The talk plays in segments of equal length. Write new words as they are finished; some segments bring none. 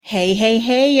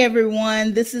Hey,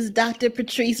 everyone. This is Dr.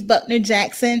 Patrice Buckner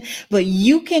Jackson, but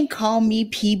you can call me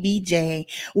PBJ.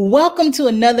 Welcome to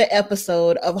another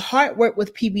episode of Heart Work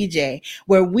with PBJ,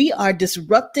 where we are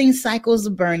disrupting cycles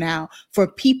of burnout for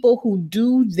people who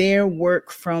do their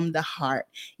work from the heart.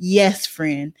 Yes,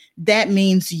 friend, that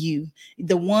means you,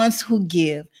 the ones who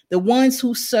give, the ones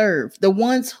who serve, the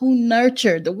ones who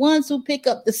nurture, the ones who pick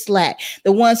up the slack,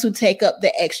 the ones who take up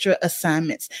the extra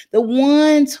assignments, the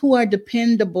ones who are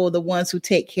dependable, the ones who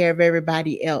take care of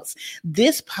everybody else.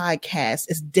 This podcast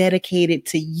is dedicated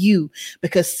to you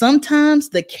because sometimes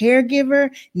the caregiver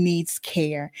needs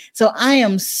care. So I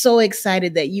am so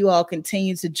excited that you all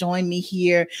continue to join me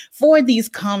here for these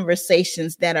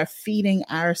conversations that are feeding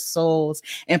our souls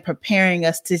and preparing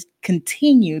us to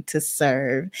continue to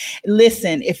serve.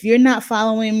 Listen, if you're not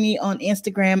following me on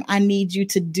Instagram, I need you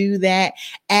to do that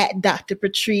at Dr.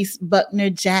 Patrice Buckner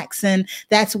Jackson.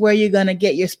 That's where you're going to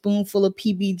get your spoonful of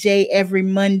PBJ every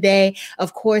Monday.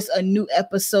 Of course, a new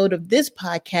episode of this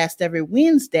podcast every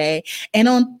Wednesday. And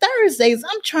on Thursdays,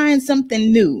 I'm trying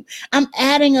something new. I'm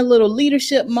adding a little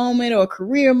leadership moment or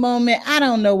career moment. I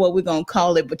don't know what we're going to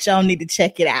call it, but y'all need to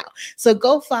check it out. So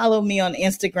go follow me on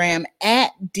Instagram at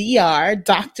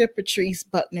Dr. Patrice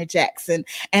Buckner Jackson.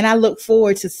 And I look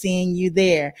forward to seeing you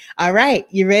there. All right,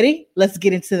 you ready? Let's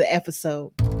get into the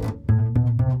episode.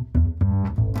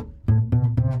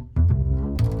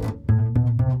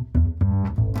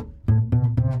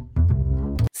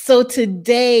 So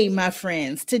today, my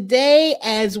friends,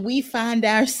 as we find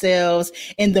ourselves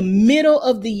in the middle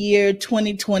of the year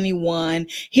 2021,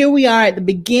 here we are at the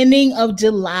beginning of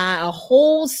July. A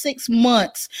whole 6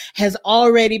 months has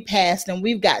already passed and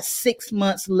we've got 6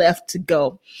 months left to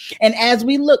go. And as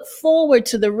we look forward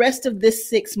to the rest of this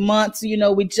 6 months,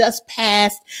 we just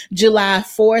passed July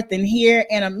 4th, and here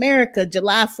in America,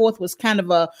 July 4th was kind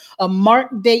of a mark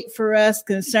date for us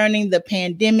concerning the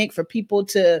pandemic, for people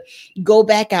to go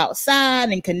back outside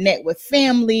and connect with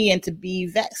family and to be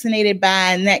vaccinated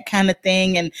by and that kind of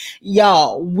thing. And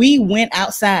y'all, we went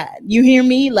outside. You hear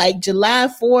me? Like July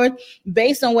 4th,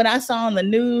 based on what I saw on the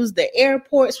news, the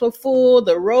airports were full,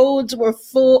 the roads were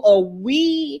full, or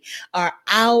we are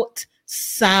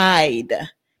outside.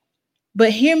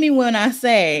 But hear me when I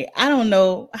say, I don't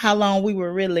know how long we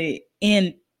were really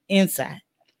inside.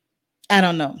 I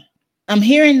don't know. I'm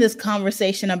hearing this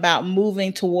conversation about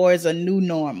moving towards a new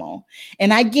normal.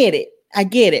 And I get it,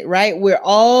 right? We're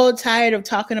all tired of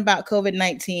talking about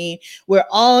COVID-19. We're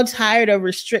all tired of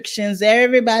restrictions.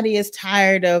 Everybody is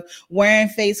tired of wearing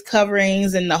face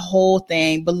coverings and the whole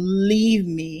thing. Believe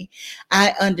me,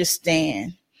 I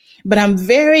understand. But I'm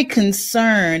very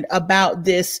concerned about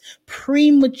this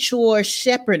premature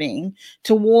shepherding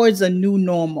towards a new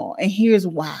normal. And here's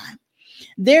why.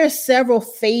 There are several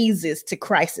phases to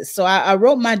crisis. So I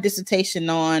wrote my dissertation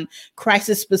on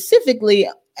crisis specifically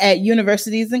at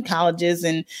universities and colleges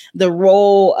and the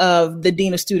role of the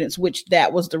dean of students, which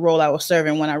that was the role I was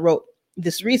serving when I did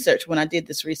this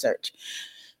research.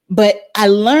 But I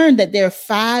learned that there are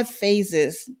 5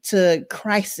 phases to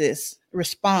crisis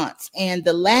response. And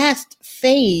the last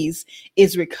phase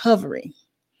is recovery.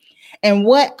 And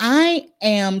what I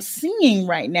am seeing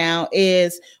right now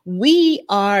is we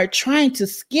are trying to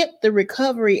skip the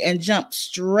recovery and jump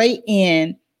straight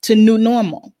in to new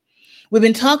normal. We've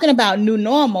been talking about new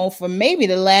normal for maybe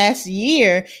the last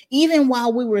year, even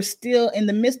while we were still in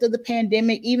the midst of the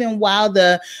pandemic, even while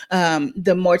the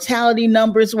mortality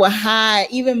numbers were high,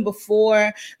 even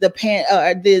before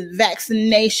the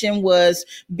vaccination was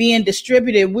being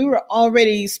distributed. We were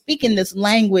already speaking this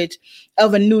language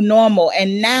of a new normal.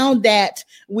 And now that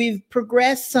we've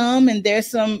progressed some and there's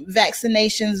some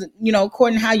vaccinations,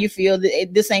 according to how you feel,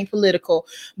 this ain't political,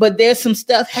 but there's some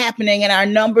stuff happening and our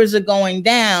numbers are going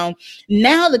down.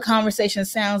 Now the conversation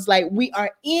sounds like we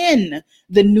are in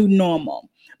the new normal.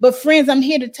 But friends, I'm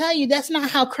here to tell you that's not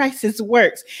how crisis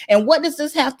works. And what does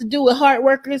this have to do with heart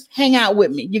workers? Hang out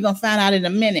with me. You're going to find out in a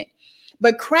minute.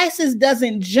 But crisis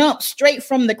doesn't jump straight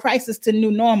from the crisis to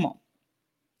new normal.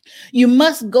 You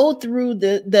must go through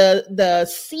the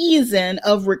season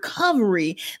of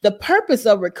recovery. The purpose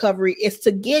of recovery is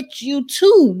to get you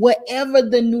to whatever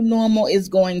the new normal is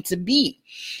going to be.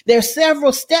 There are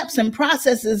several steps and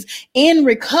processes in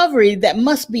recovery that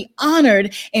must be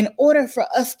honored in order for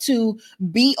us to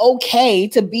be okay,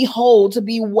 to be whole, to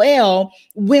be well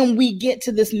when we get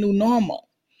to this new normal.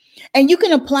 And you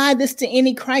can apply this to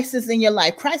any crisis in your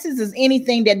life. Crisis is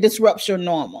anything that disrupts your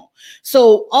normal.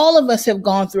 So all of us have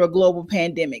gone through a global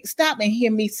pandemic. Stop and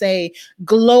hear me say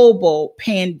global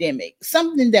pandemic,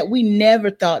 something that we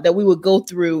never thought that we would go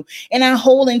through in our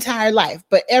whole entire life,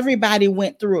 but everybody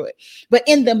went through it. But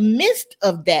in the midst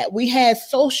of that, we had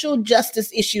social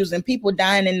justice issues and people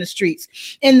dying in the streets.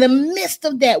 In the midst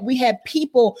of that, we had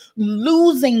people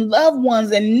losing loved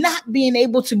ones and not being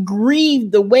able to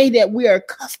grieve the way that we are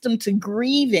accustomed to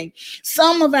grieving.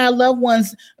 Some of our loved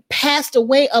ones passed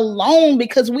away alone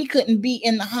because we couldn't be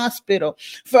in the hospital.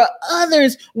 For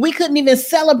others, we couldn't even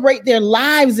celebrate their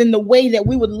lives in the way that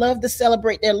we would love to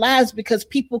celebrate their lives because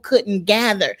people couldn't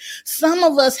gather. Some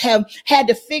of us have had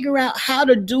to figure out how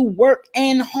to do work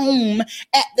and home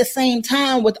at the same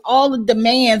time with all the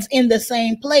demands in the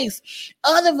same place.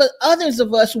 Others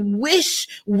of us wish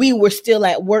we were still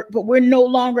at work, but we're no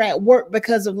longer at work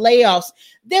because of layoffs.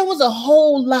 There was a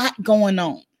whole lot going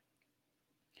on.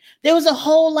 There was a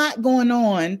whole lot going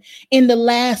on in the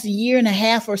last year and a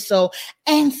half or so,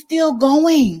 and still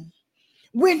going.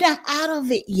 We're not out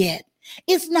of it yet.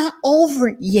 It's not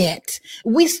over yet.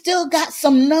 We still got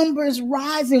some numbers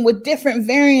rising with different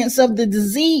variants of the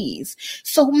disease.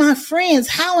 So my friends,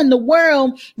 how in the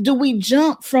world do we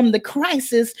jump from the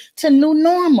crisis to new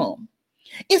normal?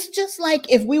 It's just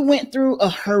like if we went through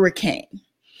a hurricane.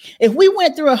 If we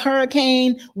went through a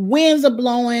hurricane, winds are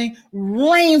blowing,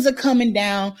 rains are coming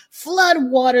down, flood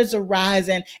waters are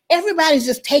rising, everybody's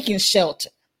just taking shelter.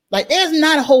 Like there's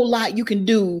not a whole lot you can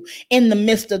do in the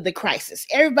midst of the crisis.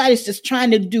 Everybody's just trying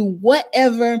to do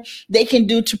whatever they can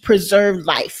do to preserve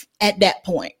life at that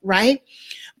point, right?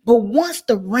 But once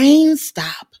the rains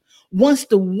stop, once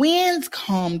the winds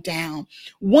calm down,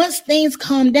 once things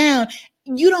calm down,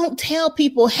 you don't tell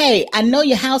people, hey, I know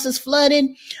your house is flooded,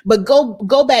 but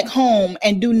go back home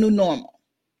and do new normal.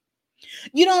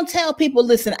 You don't tell people,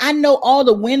 listen, I know all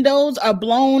the windows are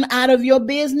blown out of your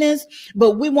business,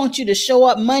 but we want you to show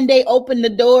up Monday, open the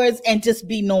doors, and just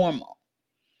be normal.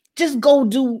 Just go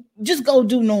do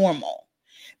normal.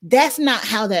 That's not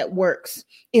how that works.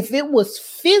 If it was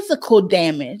physical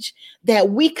damage that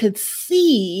we could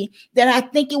see, then I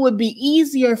think it would be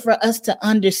easier for us to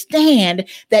understand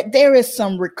that there is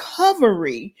some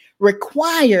recovery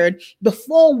required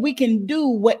before we can do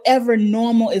whatever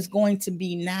normal is going to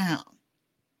be now.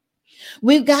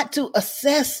 We've got to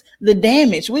assess the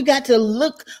damage. We've got to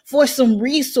look for some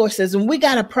resources, and we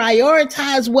got to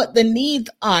prioritize what the needs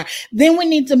are. Then we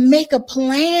need to make a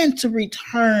plan to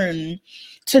return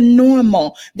to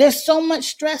normal. There's so much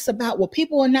stress about, well,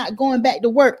 people are not going back to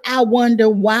work. I wonder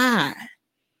why.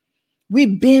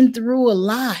 We've been through a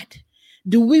lot.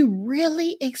 Do we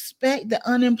really expect the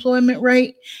unemployment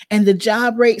rate and the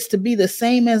job rates to be the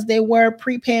same as they were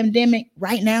pre-pandemic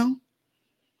right now?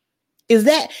 Is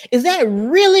that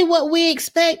really what we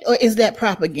expect, or is that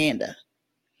propaganda?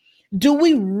 Do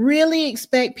we really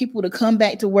expect people to come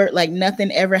back to work like nothing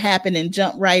ever happened and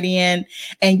jump right in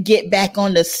and get back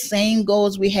on the same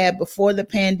goals we had before the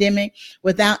pandemic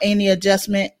without any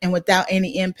adjustment and without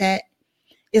any impact?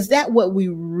 Is that what we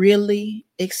really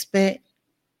expect?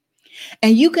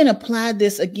 And you can apply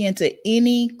this again to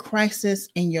any crisis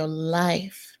in your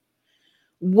life.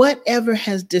 Whatever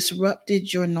has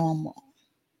disrupted your normal,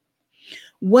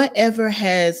 whatever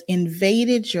has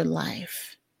invaded your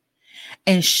life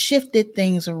and shifted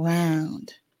things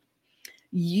around,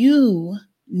 you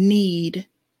need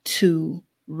to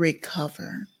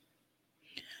recover.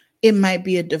 It might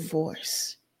be a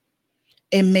divorce.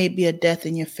 It may be a death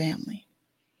in your family.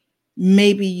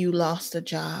 Maybe you lost a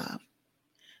job.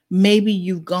 Maybe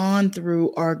you've gone through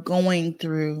or going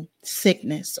through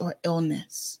sickness or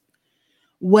illness.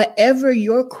 Whatever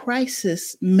your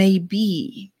crisis may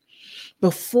be,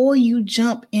 before you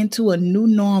jump into a new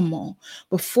normal,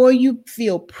 before you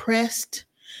feel pressed,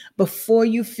 before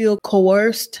you feel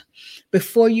coerced,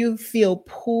 before you feel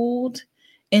pulled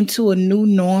into a new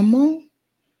normal,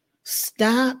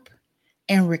 stop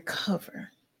and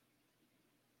recover.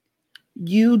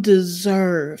 You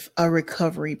deserve a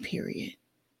recovery period.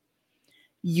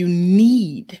 You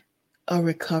need a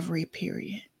recovery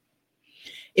period.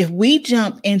 If we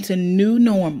jump into new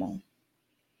normal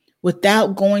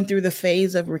without going through the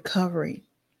phase of recovery,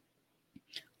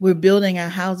 we're building our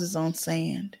houses on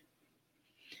sand.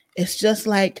 It's just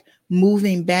like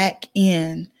moving back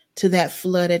in to that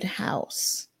flooded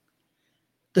house.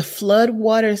 The flood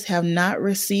waters have not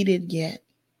receded yet.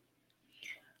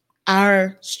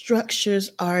 Our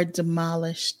structures are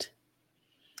demolished.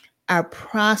 Our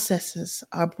processes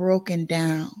are broken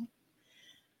down.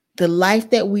 The life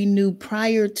that we knew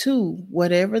prior to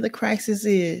whatever the crisis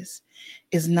is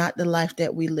not the life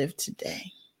that we live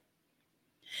today.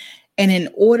 And in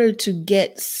order to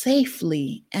get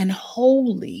safely and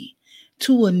wholly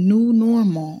to a new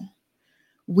normal,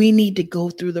 we need to go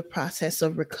through the process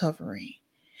of recovery.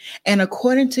 And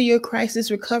according to your crisis,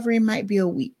 recovery might be a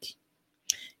week.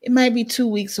 It might be 2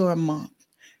 weeks or a month.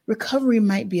 Recovery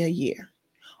might be a year,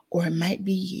 or it might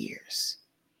be years.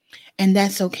 And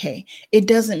that's okay. It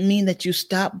doesn't mean that you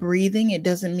stop breathing. It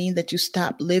doesn't mean that you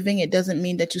stop living. It doesn't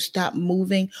mean that you stop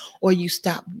moving or you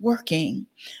stop working.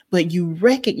 But you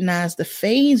recognize the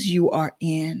phase you are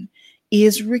in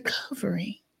is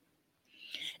recovery.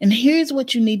 And here's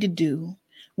what you need to do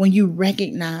when you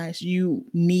recognize you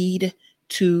need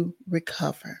to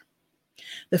recover.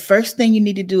 The first thing you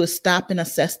need to do is stop and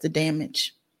assess the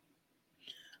damage.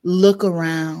 Look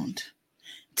around.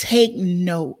 Take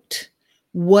note.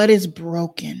 What is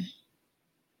broken?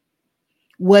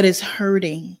 What is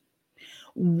hurting?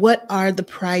 What are the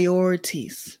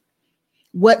priorities?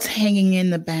 What's hanging in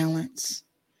the balance?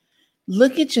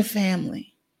 Look at your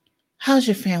family. How's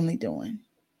your family doing?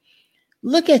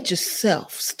 Look at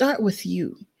yourself. Start with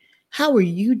you. How are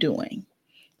you doing?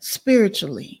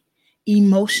 Spiritually,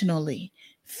 emotionally,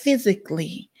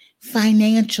 physically,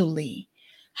 financially.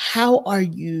 How are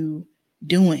you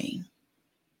doing?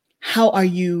 How are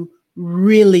you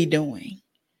really doing?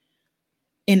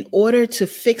 In order to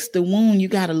fix the wound, you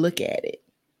got to look at it.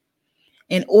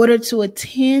 In order to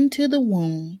attend to the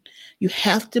wound, you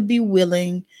have to be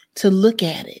willing to look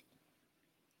at it.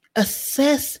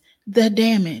 Assess the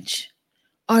damage.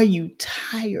 Are you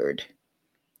tired?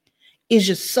 Is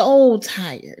your soul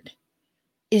tired?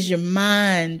 Is your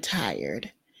mind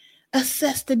tired?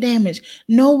 Assess the damage.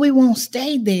 No, we won't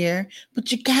stay there, but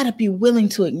you got to be willing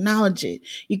to acknowledge it.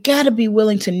 You got to be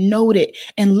willing to note it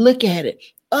and look at it.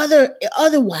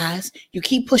 Otherwise, you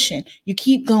keep pushing. You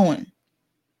keep going.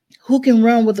 Who can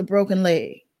run with a broken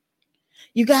leg?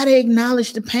 You got to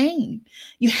acknowledge the pain.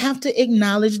 You have to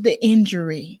acknowledge the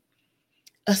injury.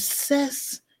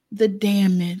 Assess the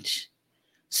damage.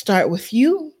 Start with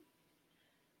you.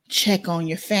 Check on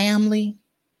your family.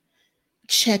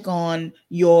 Check on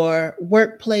your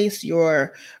workplace,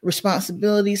 your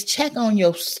responsibilities. Check on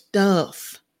your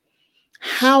stuff.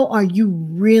 How are you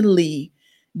really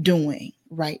doing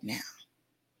right now?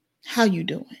 How you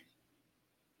doing?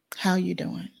 How you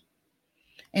doing?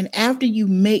 And after you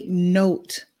make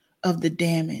note of the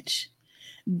damage,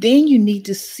 then you need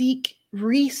to seek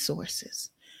resources.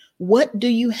 What do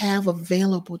you have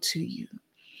available to you?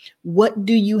 What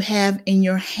do you have in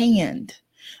your hand?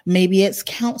 Maybe it's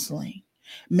counseling.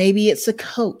 Maybe it's a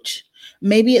coach.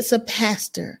 Maybe it's a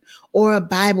pastor or a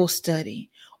Bible study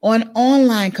or an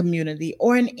online community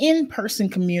or an in-person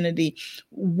community.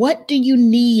 What do you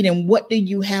need and what do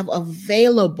you have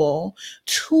available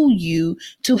to you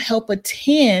to help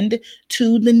attend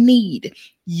to the need?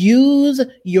 Use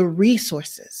your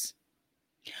resources.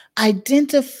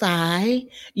 Identify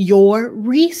your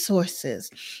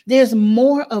resources. There's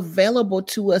more available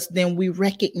to us than we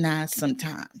recognize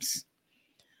sometimes.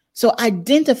 So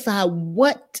identify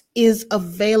what is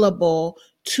available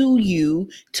to you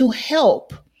to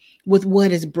help with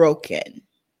what is broken.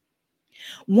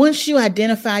 Once you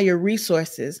identify your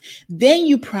resources, then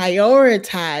you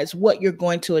prioritize what you're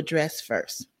going to address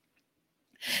first.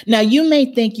 Now, you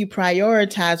may think you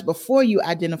prioritize before you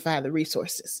identify the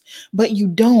resources, but you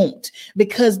don't,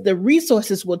 because the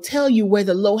resources will tell you where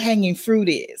the low-hanging fruit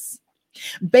is.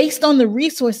 Based on the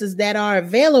resources that are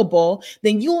available,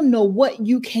 then you'll know what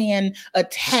you can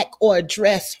attack or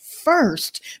address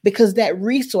first, because that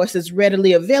resource is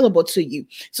readily available to you.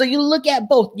 So you look at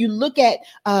both. You look at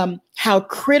how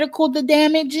critical the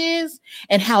damage is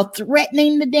and how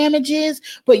threatening the damage is,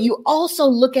 but you also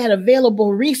look at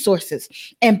available resources.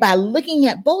 And by looking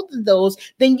at both of those,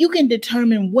 then you can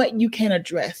determine what you can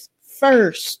address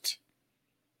first.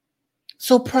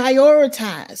 So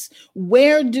prioritize.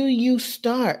 Where do you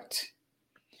start?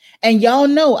 And y'all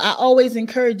know I always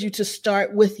encourage you to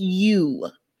start with you.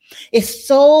 It's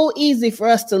so easy for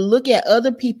us to look at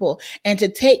other people and to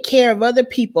take care of other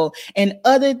people and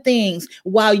other things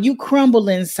while you crumble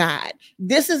inside.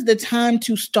 This is the time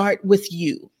to start with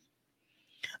you.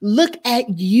 Look at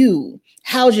you.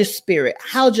 How's your spirit?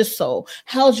 How's your soul?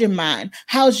 How's your mind?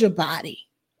 How's your body?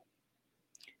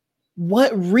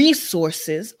 What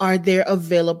resources are there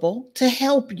available to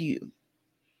help you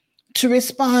to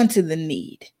respond to the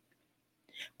need?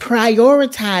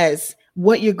 Prioritize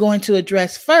what you're going to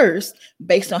address first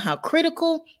based on how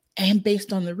critical and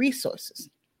based on the resources.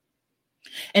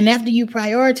 And after you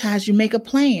prioritize, you make a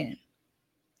plan.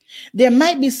 There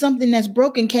might be something that's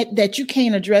broken that you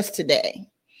can't address today.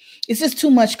 It's just too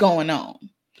much going on.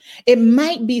 It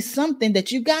might be something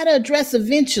that you got to address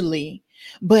eventually,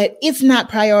 but it's not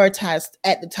prioritized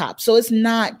at the top. So it's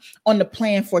not on the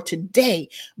plan for today,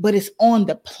 but it's on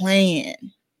the plan.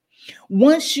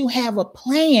 Once you have a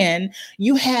plan,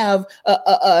 you have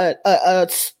a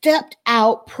stepped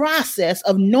out process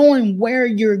of knowing where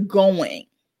you're going.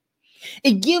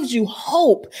 It gives you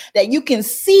hope that you can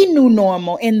see new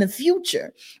normal in the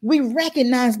future. We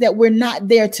recognize that we're not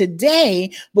there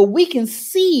today, but we can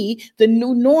see the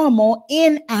new normal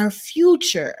in our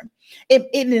future. It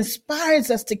inspires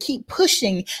us to keep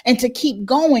pushing and to keep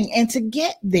going and to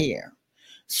get there.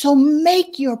 So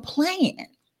make your plan.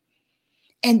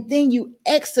 And then you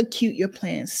execute your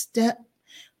plan step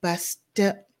by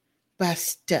step by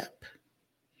step.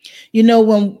 You know,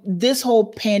 when this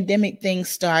whole pandemic thing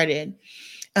started,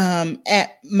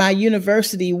 at my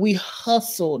university, we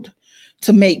hustled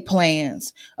to make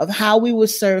plans of how we would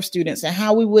serve students and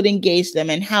how we would engage them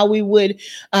and how we would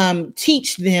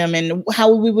teach them and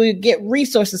how we would get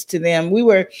resources to them. We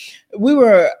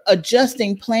were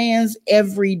adjusting plans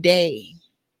every day.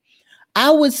 I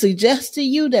would suggest to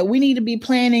you that we need to be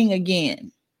planning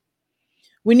again.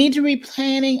 We need to be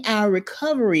planning our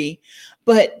recovery,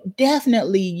 but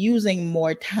definitely using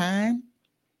more time,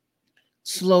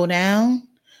 slow down,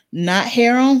 not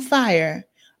hair on fire,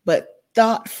 but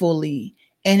thoughtfully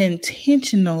and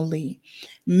intentionally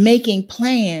making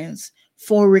plans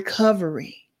for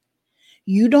recovery.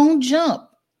 You don't jump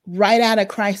right out of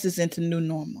crisis into new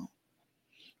normal.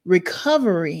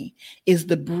 Recovery is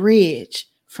the bridge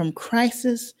from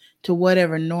crisis to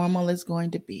whatever normal is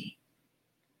going to be.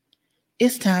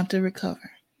 It's time to recover.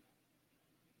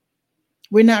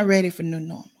 We're not ready for new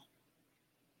normal.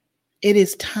 It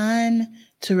is time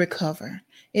to recover.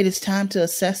 It is time to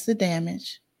assess the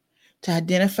damage, to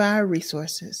identify our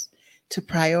resources, to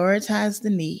prioritize the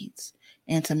needs,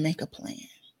 and to make a plan.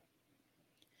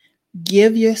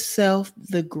 Give yourself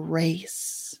the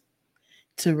grace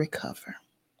to recover.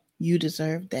 You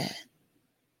deserve that.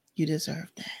 You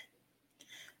deserve that.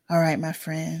 All right, my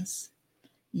friends,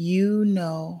 you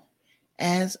know,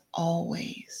 as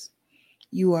always,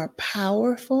 you are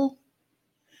powerful,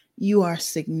 you are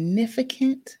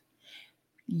significant,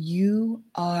 you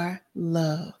are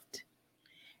loved,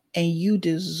 and you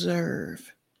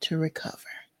deserve to recover.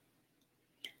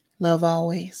 Love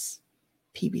always,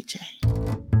 PBJ.